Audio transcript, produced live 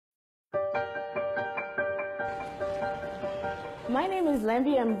My name is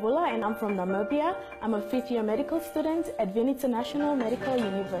V.M.Moroz and I'm from Namibia. I'm a fifth-year medical student at Vinnitsa Medical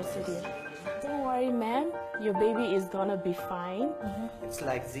University. Don't worry, ma'am, your baby is gonna be fine. It's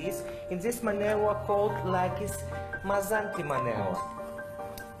like this. In this maneuver called like is Mazanti maneuver.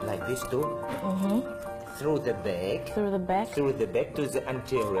 Like this too. Through the back. Through the back. Through the back to the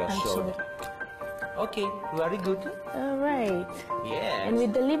anterior shoulder. Okay, very good. All right. Yes. And we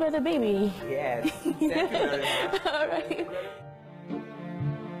deliver the baby. Yes. Thank you very much. All right.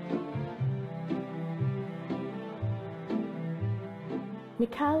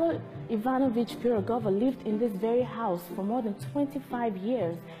 Mikhail Ivanovich Pirogov lived in this very house for more than 25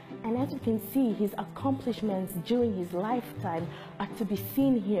 years. And as you can see, his accomplishments during his lifetime are to be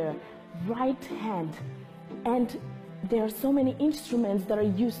seen here, right hand. And there are so many instruments that are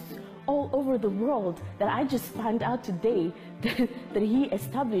used all over the world that I just found out today that he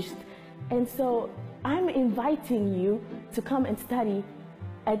established. And so I'm inviting you to come and study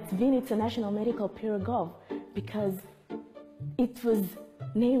at Vinnitsa Medical Pirogov because it was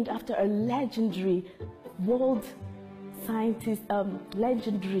named after a legendary world scientist,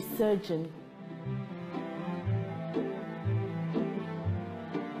 legendary surgeon.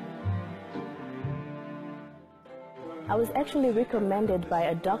 I was actually recommended by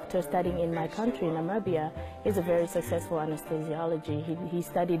a doctor studying in my country, Namibia. He's a very successful anesthesiology. He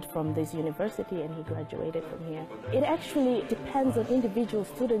studied from this university and he graduated from here. It actually depends on individual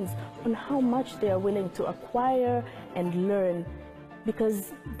students on how much they are willing to acquire and learn.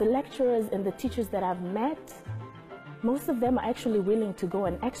 Because the lecturers and the teachers that I've met, most of them are actually willing to go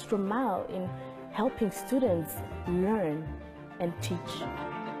an extra mile in helping students learn and teach.